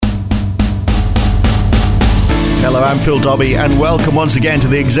Hello, I'm Phil Dobby, and welcome once again to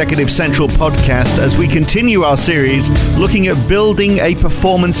the Executive Central podcast as we continue our series looking at building a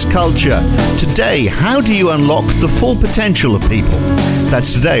performance culture. Today, how do you unlock the full potential of people?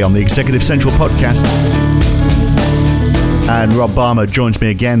 That's today on the Executive Central podcast. And Rob Balmer joins me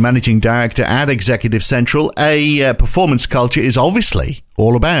again, Managing Director at Executive Central. A performance culture is obviously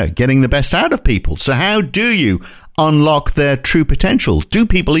all about getting the best out of people. So how do you unlock their true potential? Do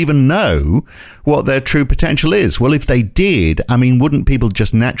people even know what their true potential is? Well, if they did, wouldn't people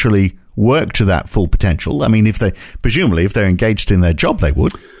just naturally work to that full potential? If they're engaged in their job, they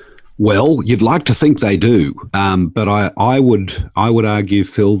would. Well, you'd like to think they do, but I would argue,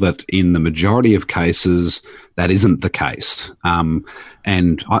 Phil, that in the majority of cases that isn't the case.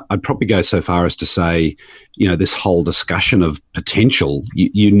 And I'd probably go so far as to say, this whole discussion of potential,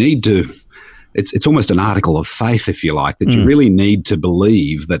 you need to. It's almost an article of faith, if you like, that you really need to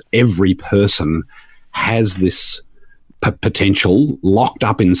believe that every person has this potential locked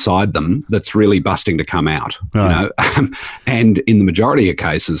up inside them that's really busting to come out. Right. And in the majority of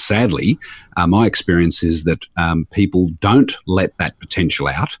cases, sadly, my experience is that people don't let that potential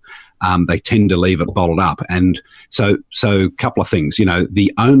out. They tend to leave it bottled up. And so a couple of things,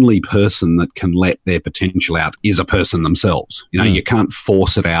 the only person that can let their potential out is a person themselves. You can't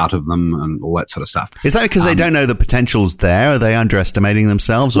force it out of them and all that sort of stuff. Is that because they don't know the potential's there? Are they underestimating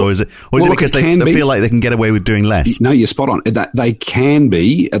themselves? Or is it because they feel like they can get away with doing less? No, you're spot on. They can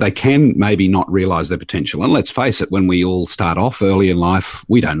maybe not realize their potential. And let's face it, when we all start off early in life,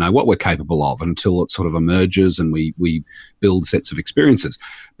 we don't know what we're capable of until it sort of emerges and we build sets of experiences.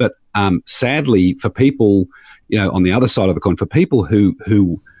 But sadly, for people, on the other side of the coin, for people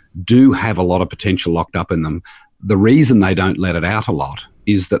who do have a lot of potential locked up in them, the reason they don't let it out a lot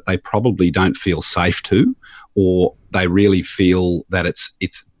is that they probably don't feel safe to, or they really feel that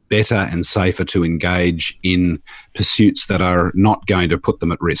it's better and safer to engage in pursuits that are not going to put them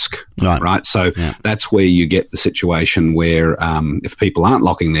at risk, right? So that's where you get the situation where if people aren't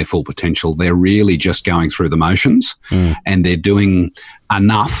locking their full potential, they're really just going through the motions and they're doing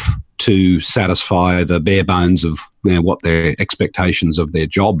enough to satisfy the bare bones of what their expectations of their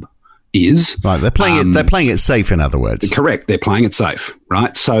job is. Right, they're playing it safe, in other words. Correct, they're playing it safe,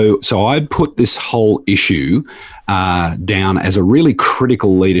 right? So I'd put this whole issue down as a really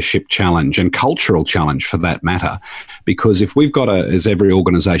critical leadership challenge and cultural challenge for that matter, because if we've got as every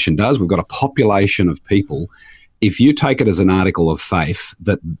organisation does, we've got a population of people. If you take it as an article of faith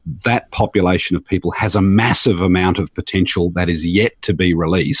that population of people has a massive amount of potential that is yet to be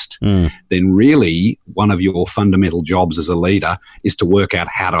released, then really one of your fundamental jobs as a leader is to work out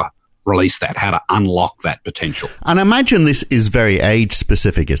how to release that, how to unlock that potential. And I imagine this is very age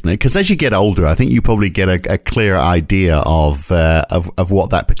specific, isn't it? Because as you get older, I think you probably get a clear idea of what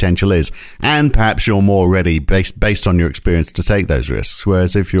that potential is, and perhaps you're more ready based on your experience to take those risks.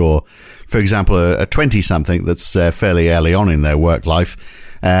 Whereas if you're, for example, a 20-something that's fairly early on in their work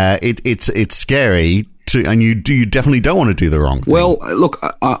life, it's scary. And you definitely don't want to do the wrong thing. Well, look,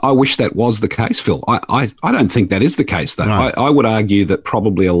 I wish that was the case, Phil. I don't think that is the case, though. Right. I would argue that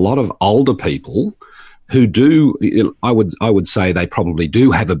probably a lot of older people who do, I would say they probably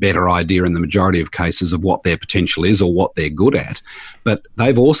do have a better idea in the majority of cases of what their potential is or what they're good at, but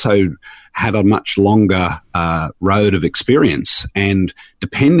they've also had a much longer road of experience. And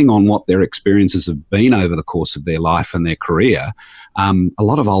depending on what their experiences have been over the course of their life and their career, a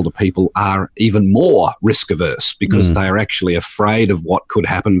lot of older people are even more risk averse because they are actually afraid of what could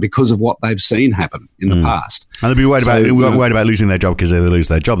happen because of what they've seen happen in the past. And they'll be worried about losing their job because if they lose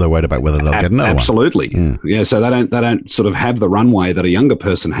their job, they're worried about whether they'll get another absolutely. One. Yeah, so they don't sort of have the runway that a younger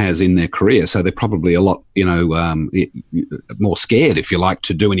person has in their career. So they're probably a lot, more scared, if you like,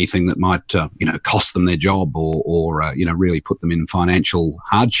 to do anything that might, cost them their job or really put them in financial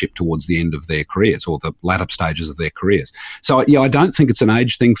hardship towards the end of their careers or the latter stages of their careers. So, I don't think it's an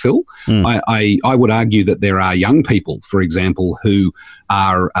age thing, Phil. I would argue that there are young people, for example, who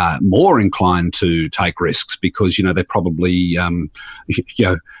are more inclined to take risks because, they're probably,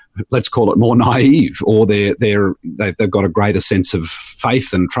 let's call it more naive, or they've got a greter sense of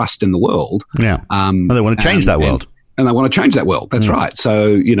faith and trust in the world. Yeah, and they want to change that world. And they want to change that world. That's right.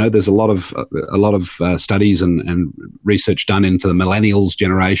 So, there's a lot of studies and research done into the millennials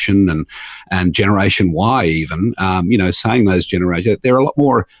generation and Generation Y even, saying those generations, they're a lot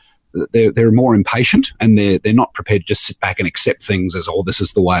more they're more impatient, and they're not prepared to just sit back and accept things as, oh, this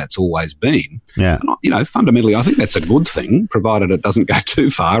is the way it's always been. Yeah. And, fundamentally, I think that's a good thing, provided it doesn't go too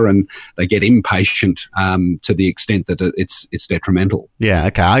far and they get impatient to the extent that it's detrimental. Yeah,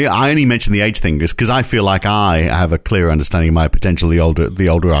 okay. I only mention the age thing because I feel like I have a clearer understanding of my potential the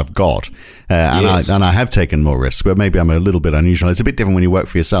older I've got, Yes. and I have taken more risks. But maybe I'm a little bit unusual. It's a bit different when you work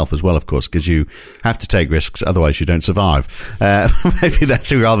for yourself as well, of course, because you have to take risks, otherwise you don't survive. Maybe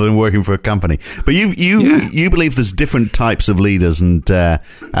that's it, rather than working for a company. But you believe there's different types of leaders and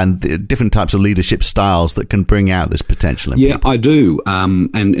different types of leadership styles that can bring out this potential in people. I do.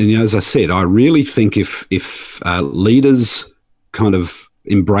 And as I said, I really think if leaders kind of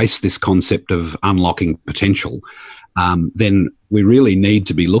embrace this concept of unlocking potential, then we really need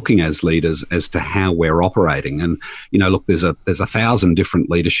to be looking as leaders as to how we're operating. And, look, there's 1,000 different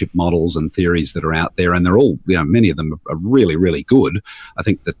leadership models and theories that are out there, and they're all, many of them are really, really good. I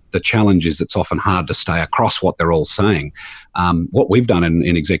think that the challenge is it's often hard to stay across what they're all saying. What we've done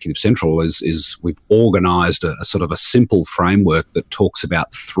in Executive Central is we've organised a sort of a simple framework that talks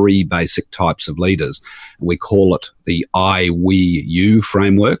about 3 basic types of leaders. We call it the I, we, you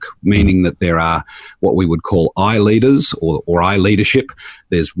framework, meaning that there are what we would call I leaders or I leadership,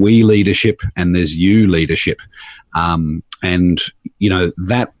 there's we leadership, and there's you leadership.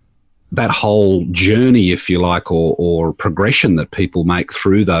 That whole journey, if you like, or progression that people make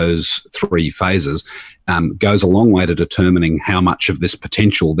through those 3 phases goes a long way to determining how much of this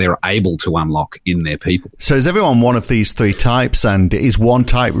potential they're able to unlock in their people. So is everyone one of these 3 types, and is one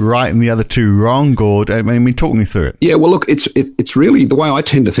type right and the other 2 wrong? Or, talk me through it. Yeah, well, look, it's really, the way I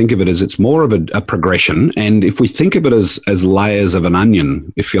tend to think of it is it's more of a progression. And if we think of it as layers of an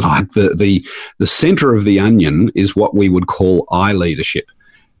onion, if you like, the center of the onion is what we would call I leadership.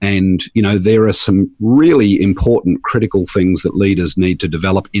 And, there are some really important critical things that leaders need to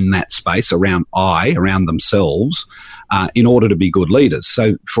develop in that space around themselves, in order to be good leaders.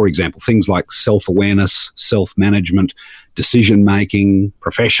 So, for example, things like self-awareness, self-management, decision-making,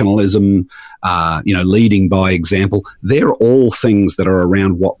 professionalism, leading by example, they're all things that are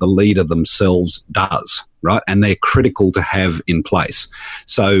around what the leader themselves does, right? And they're critical to have in place.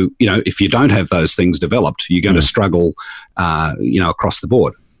 So, if you don't have those things developed, you're going to struggle, across the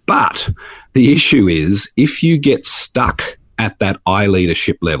board. But the issue is, if you get stuck at that I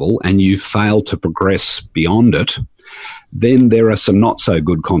leadership level and you fail to progress beyond it, then there are some not so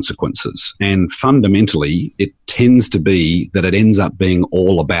good consequences. And fundamentally, it tends to be that it ends up being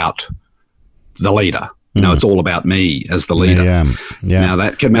all about the leader. It's all about me as the leader. Yeah. Now,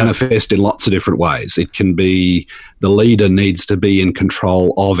 that can manifest in lots of different ways. It can be the leader needs to be in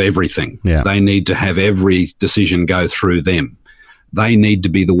control of everything. Yeah. They need to have every decision go through them. They need to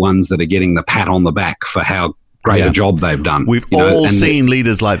be the ones that are getting the pat on the back for how great a job they've done. We've all seen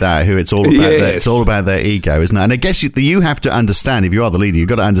leaders like that who it's all about it's all about their ego, isn't it? And I guess you have to understand, if you are the leader, you've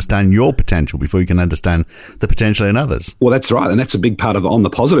got to understand your potential before you can understand the potential in others. Well, that's right. And that's a big part of, on the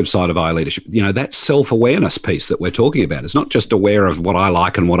positive side of I leadership, that self-awareness piece that we're talking about. It's not just aware of what I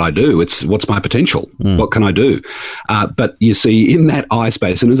like and what I do. It's what's my potential? What can I do? But you see, in that I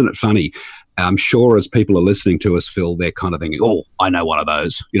space, and isn't it funny, I'm sure as people are listening to us, Phil, they're kind of thinking, oh, I know one of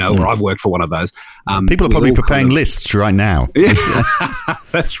those, or I've worked for one of those. People are probably preparing lists right now. Yeah,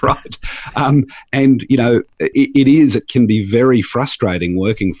 that's right. It can be very frustrating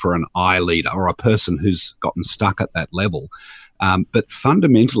working for an I leader or a person who's gotten stuck at that level. But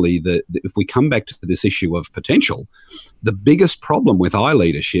fundamentally, if we come back to this issue of potential, the biggest problem with I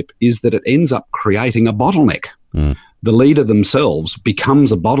leadership is that it ends up creating a bottleneck. The leader themselves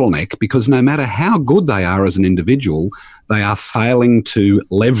becomes a bottleneck because no matter how good they are as an individual, they are failing to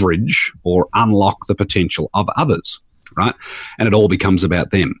leverage or unlock the potential of others, right? And it all becomes about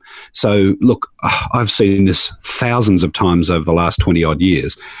them. So, look, I've seen this thousands of times over the last 20-odd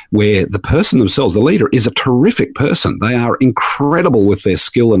years where the person themselves, the leader, is a terrific person. They are incredible with their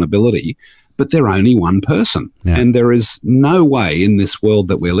skill and ability, but they're only one person. Yeah. And there is no way in this world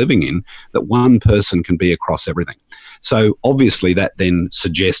that we're living in that one person can be across everything. So obviously that then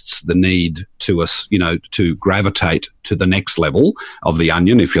suggests the need to us, to gravitate to the next level of the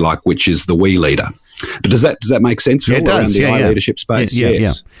onion, if you like, which is the we leader. But does that make sense, Phil, it does. around the I leadership space?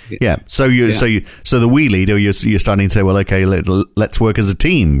 Yeah. So the we leader, you're starting to say, well, okay, let's work as a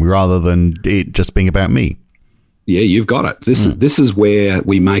team rather than it just being about me. Yeah, you've got it. This is where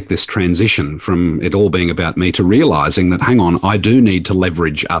we make this transition from it all being about me to realizing that, hang on, I do need to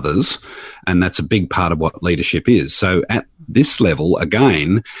leverage others, and that's a big part of what leadership is. So at this level,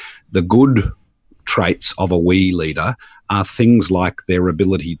 again, the good traits of a we leader are things like their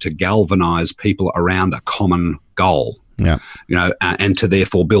ability to galvanize people around a common goal. Yeah. And to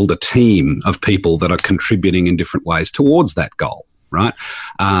therefore build a team of people that are contributing in different ways towards that goal. Right.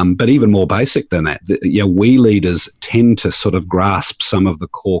 But even more basic than that, we leaders tend to sort of grasp some of the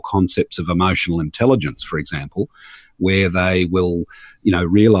core concepts of emotional intelligence, for example, where they will,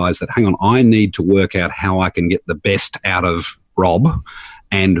 realize that, hang on, I need to work out how I can get the best out of Rob,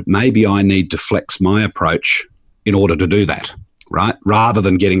 and maybe I need to flex my approach in order to do that. Right? Rather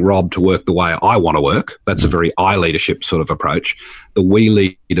than getting Rob to work the way I want to work, that's a very I leadership sort of approach. The we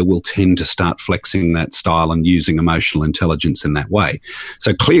leader will tend to start flexing that style and using emotional intelligence in that way.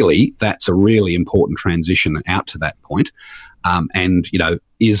 So clearly, that's a really important transition out to that point, and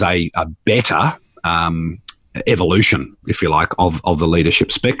is a better evolution, if you like, of the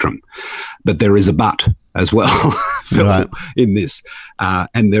leadership spectrum. But there is a but as well right. in this,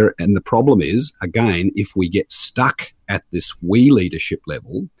 and the problem is, again, if we get stuck at this we leadership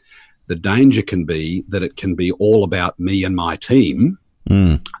level, the danger can be that it can be all about me and my team.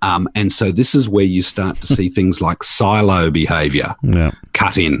 And so this is where you start to see things like silo behavior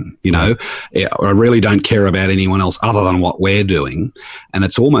cut in. I really don't care about anyone else other than what we're doing. And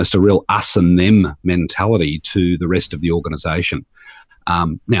it's almost a real us and them mentality to the rest of the organization.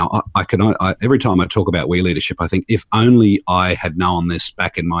 Now, every time I talk about we leadership, I think if only I had known this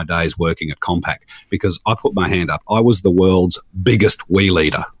back in my days working at Compaq, because I put my hand up. I was the world's biggest we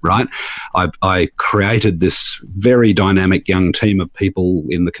leader, right? I created this very dynamic young team of people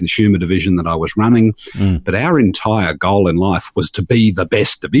in the consumer division that I was running, but our entire goal in life was to be the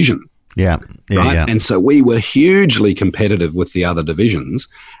best division. Yeah. Right. Yeah. And so we were hugely competitive with the other divisions,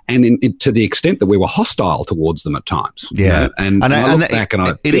 and to the extent that we were hostile towards them at times. Yeah. And I look back and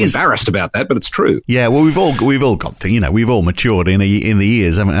I feel embarrassed about that, but it's true. Yeah. Well, we've all got we've all matured in the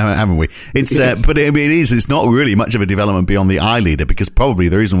years, haven't we? It's but it's not really much of a development beyond the I leader, because probably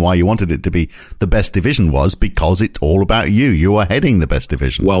the reason why you wanted it to be the best division was because it's all about you. You are heading the best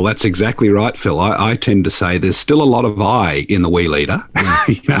division. Well, that's exactly right, Phil. I tend to say there's still a lot of I in the we leader.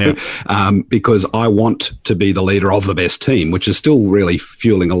 Because I want to be the leader of the best team, which is still really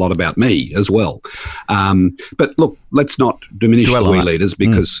fueling a lot about me as well. But look, let's not diminish the we leaders,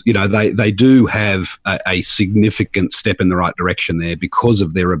 because they do have a significant step in the right direction there because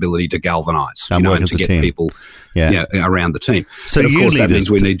of their ability to galvanise and to get people around the team. So, but of course, that means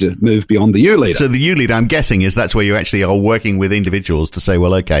we need to move beyond the you leader. So the you leader, I'm guessing, that's where you actually are working with individuals to say,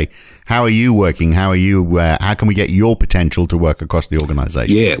 well, okay, how are you working? How can we get your potential to work across the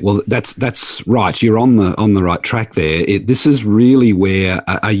organisation? Yeah, well, that's right. You're on the right track there. This is really where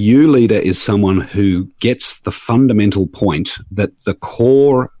a you leader is someone who gets the fundamental point that the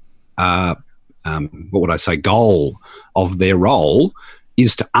core, goal of their role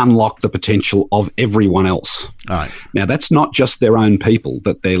is to unlock the potential of everyone else. All right. Now, that's not just their own people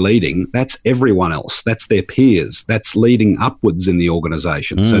that they're leading. That's everyone else. That's their peers. That's leading upwards in the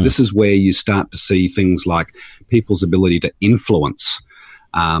organisation. So this is where you start to see things like people's ability to influence,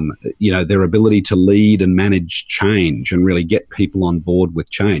 their ability to lead and manage change and really get people on board with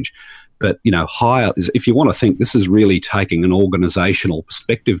change. But, higher, if you want to think, this is really taking an organisational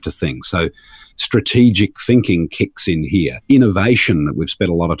perspective to things. So strategic thinking kicks in here. Innovation, that we've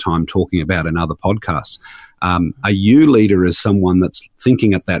spent a lot of time talking about in other podcasts. A you leader is someone that's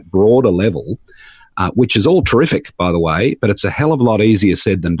thinking at that broader level, which is all terrific, by the way, but it's a hell of a lot easier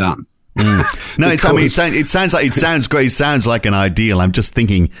said than done. No, it sounds great. It sounds like an ideal. I'm just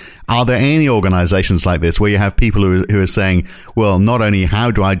thinking, are there any organizations like this where you have people who are saying, well, not only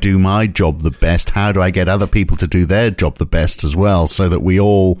how do I do my job the best, how do I get other people to do their job the best as well, so that we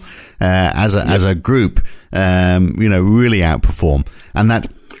all, as a group, really outperform. And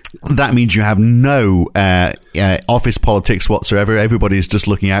that means you have no office politics whatsoever. Everybody's just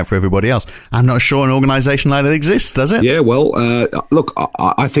looking out for everybody else. I'm not sure an organisation like that exists, does it? Yeah, well, look,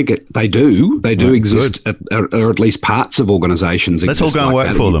 I think they do. They do exist, or at least parts of organisations exist. Let's all go and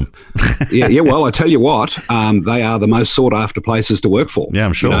work for them. yeah, well, I tell you what, they are the most sought-after places to work for. Yeah,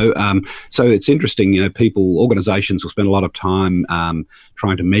 I'm sure. So it's interesting, organisations will spend a lot of time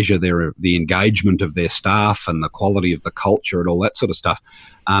trying to measure the engagement of their staff and the quality of the culture and all that sort of stuff.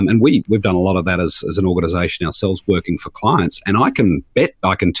 And we've done a lot of that as an organisation ourselves, working for clients. And I can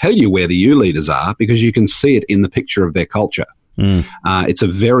tell you where the you leaders are, because you can see it in the picture of their culture. It's a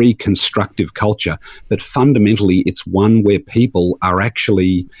very constructive culture, but fundamentally it's one where people are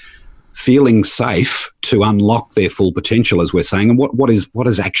actually feeling safe to unlock their full potential, as we're saying. And what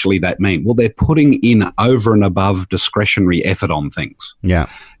does actually that mean? Well, they're putting in over and above discretionary effort on things. Yeah.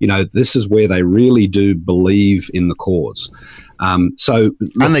 This is where they really do believe in the cause. And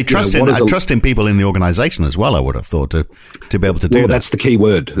they trust in people in the organization as well, I would have thought, to be able to do that. That's the key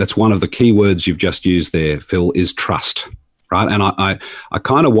word. That's one of the key words you've just used there, Phil, is trust, right? And I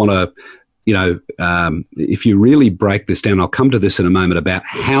kind of want to, if you really break this down, I'll come to this in a moment, about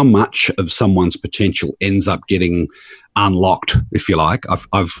how much of someone's potential ends up getting unlocked, if you like.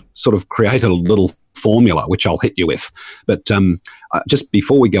 I've sort of created a little formula, which I'll hit you with. But just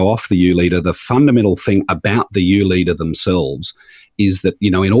before we go off the U leader, the fundamental thing about the U leader themselves is that,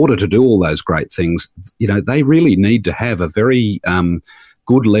 in order to do all those great things, they really need to have a very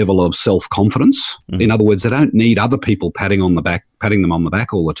good level of self-confidence. In other words, they don't need other people patting them on the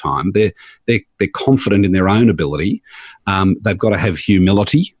back all the time. They're confident in their own ability. They've got to have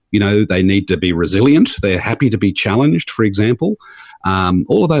humility. They need to be resilient. They're happy to be challenged, for example.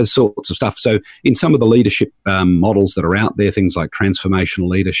 All of those sorts of stuff. So in some of the leadership models that are out there, things like transformational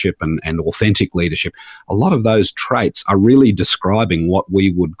leadership and authentic leadership, a lot of those traits are really describing what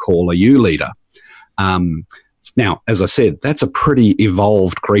we would call a U leader. Now, as I said, that's a pretty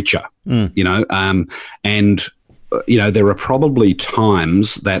evolved creature, and there are probably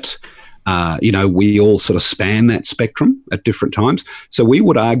times that, we all sort of span that spectrum at different times. So we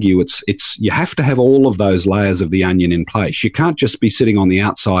would argue it's you have to have all of those layers of the onion in place. You can't just be sitting on the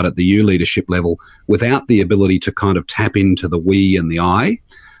outside at the U leadership level without the ability to kind of tap into the we and the I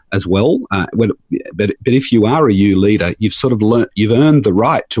as well. But if you are a U leader, you've earned the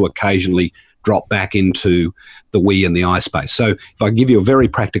right to occasionally drop back into the we and the I space. So if I give you a very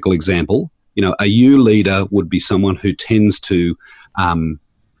practical example, a U leader would be someone who tends to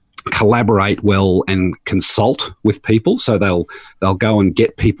collaborate well and consult with people. So they'll go and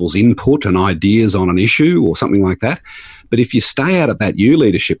get people's input and ideas on an issue or something like that. But if you stay out at that U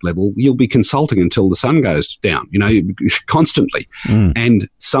leadership level, you'll be consulting until the sun goes down, constantly. And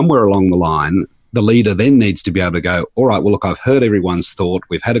somewhere along the line, the leader then needs to be able to go, all right, well, look, I've heard everyone's thought.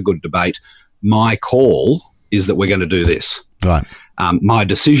 We've had a good debate. My call is that we're going to do this. Right. My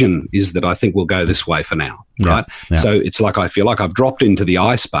decision is that I think we'll go this way for now. Right. Yeah. So it's like I feel like I've dropped into the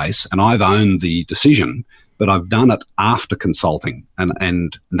I space and I've owned the decision, but I've done it after consulting.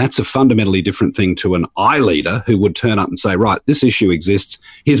 And that's a fundamentally different thing to an I leader who would turn up and say, right, this issue exists.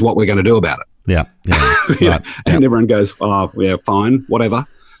 Here's what we're going to do about it. Yeah. Right. And everyone goes, oh, yeah, fine, whatever.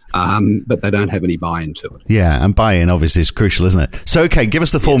 But they don't have any buy-in to it. Yeah, and buy-in obviously is crucial, isn't it? So, okay, give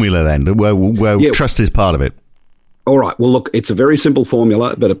us the formula then, where trust is part of it. All right. Well, look, it's a very simple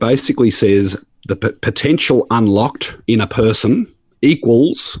formula, but it basically says the potential unlocked in a person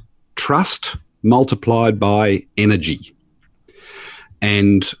equals trust multiplied by energy.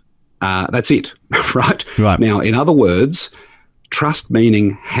 And that's it, right? Right. Now, in other words, trust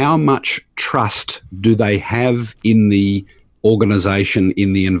meaning how much trust do they have in the organization,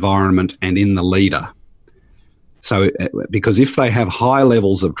 in the environment, and in the leader. So, because if they have high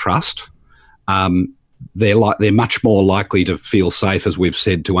levels of trust, they're much more likely to feel safe, as we've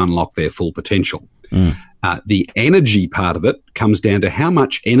said, to unlock their full potential. The energy part of it comes down to how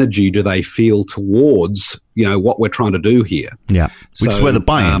much energy do they feel towards, what we're trying to do here. Yeah, which is where the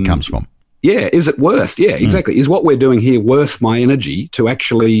buy-in comes from. Yeah, is it worth? Yeah, exactly. Is what we're doing here worth my energy to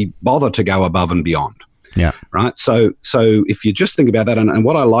actually bother to go above and beyond? Yeah. Right. So if you just think about that, and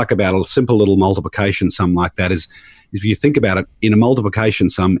what I like about a simple little multiplication sum like that is if you think about it in a multiplication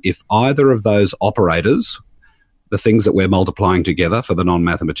sum, if either of those operators, the things that we're multiplying together for the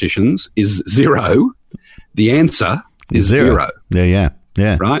non-mathematicians, is zero, the answer is zero. Yeah.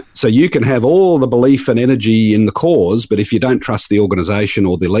 Right. So you can have all the belief and energy in the cause, but if you don't trust the organization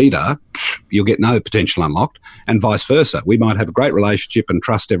or the leader, you'll get no potential unlocked, and vice versa. We might have a great relationship and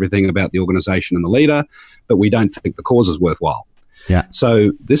trust everything about the organization and the leader, but we don't think the cause is worthwhile. Yeah. So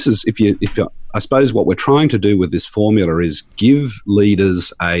this is, if you, I suppose what we're trying to do with this formula is give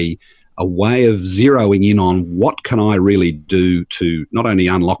leaders a way of zeroing in on what can I really do to not only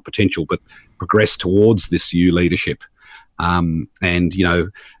unlock potential, but progress towards this U leadership. And,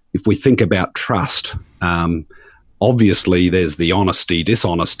 if we think about trust, obviously there's the honesty,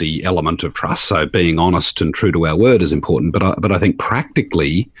 dishonesty element of trust. So being honest and true to our word is important. But I think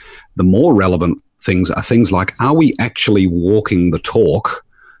practically the more relevant things are things like, are we actually walking the talk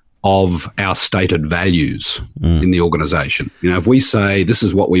of our stated values in the organization? If we say this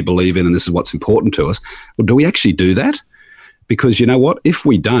is what we believe in and this is what's important to us, well, do we actually do that? Because you know what? If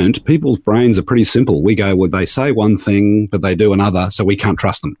we don't, people's brains are pretty simple. We go, well, they say one thing, but they do another, so we can't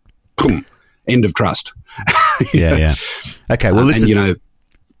trust them. Boom. End of trust. Yeah. Okay. Well,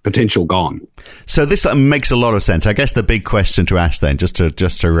 potential gone. So this makes a lot of sense. I guess the big question to ask then, just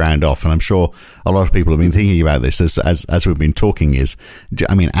to round off, and I'm sure a lot of people have been thinking about this as we've been talking, is,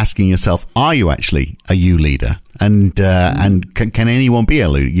 I mean, asking yourself, are you actually a you leader? And can anyone be a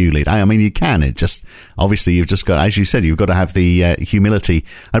you leader? I mean, you can. It just, obviously, you've just got, as you said, you've got to have the humility,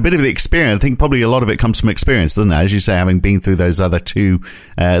 a bit of the experience. I think probably a lot of it comes from experience, doesn't it? As you say, having been through those other two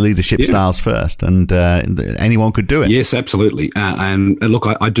leadership styles first, and anyone could do it. Yes, absolutely. And look,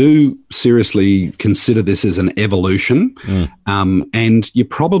 I do seriously consider this as an evolution, and you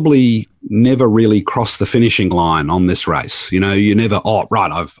probably never really cross the finishing line on this race. You know, you never, oh,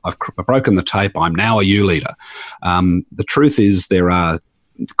 right, I've broken the tape, I'm now a you leader. The truth is there are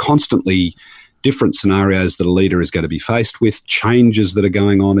constantly different scenarios that a leader is going to be faced with, changes that are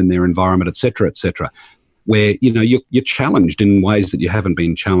going on in their environment, et cetera, where, you know, you're challenged in ways that you haven't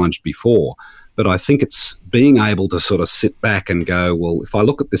been challenged before. But I think it's being able to sort of sit back and go, well, if I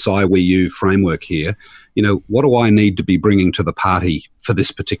look at this I, we, you framework here, you know, what do I need to be bringing to the party for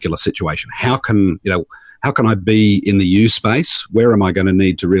this particular situation? How can I be in the you space? Where am I going to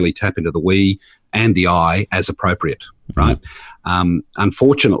need to really tap into the we and the I as appropriate, right?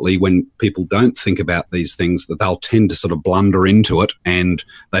 Unfortunately, when people don't think about these things, that they'll tend to sort of blunder into it, and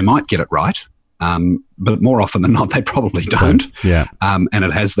they might get it right. But more often than not, they probably don't. Yeah. And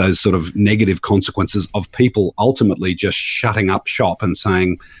it has those sort of negative consequences of people ultimately just shutting up shop and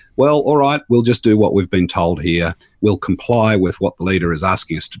saying, well, all right, we'll just do what we've been told here. We'll comply with what the leader is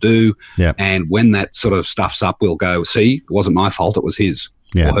asking us to do. Yeah. And when that sort of stuff's up, we'll go, see, it wasn't my fault, it was his.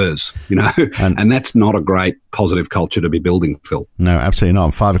 Or hers, you know, and that's not a great positive culture to be building, Phil. No, absolutely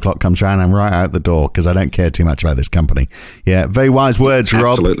not. 5 o'clock comes around, I'm right out the door because I don't care too much about this company. Yeah, very wise words,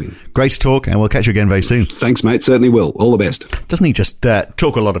 Rob. Absolutely. Great to talk, and we'll catch you again very soon. Thanks, mate. Certainly will. All the best. Doesn't he just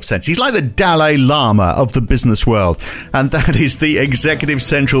talk a lot of sense? He's like the Dalai Lama of the business world. And that is the Executive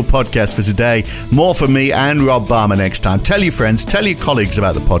Central podcast for today. More from me and Rob Balmer next time. Tell your friends, tell your colleagues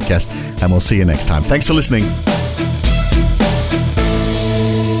about the podcast, and we'll see you next time. Thanks for listening.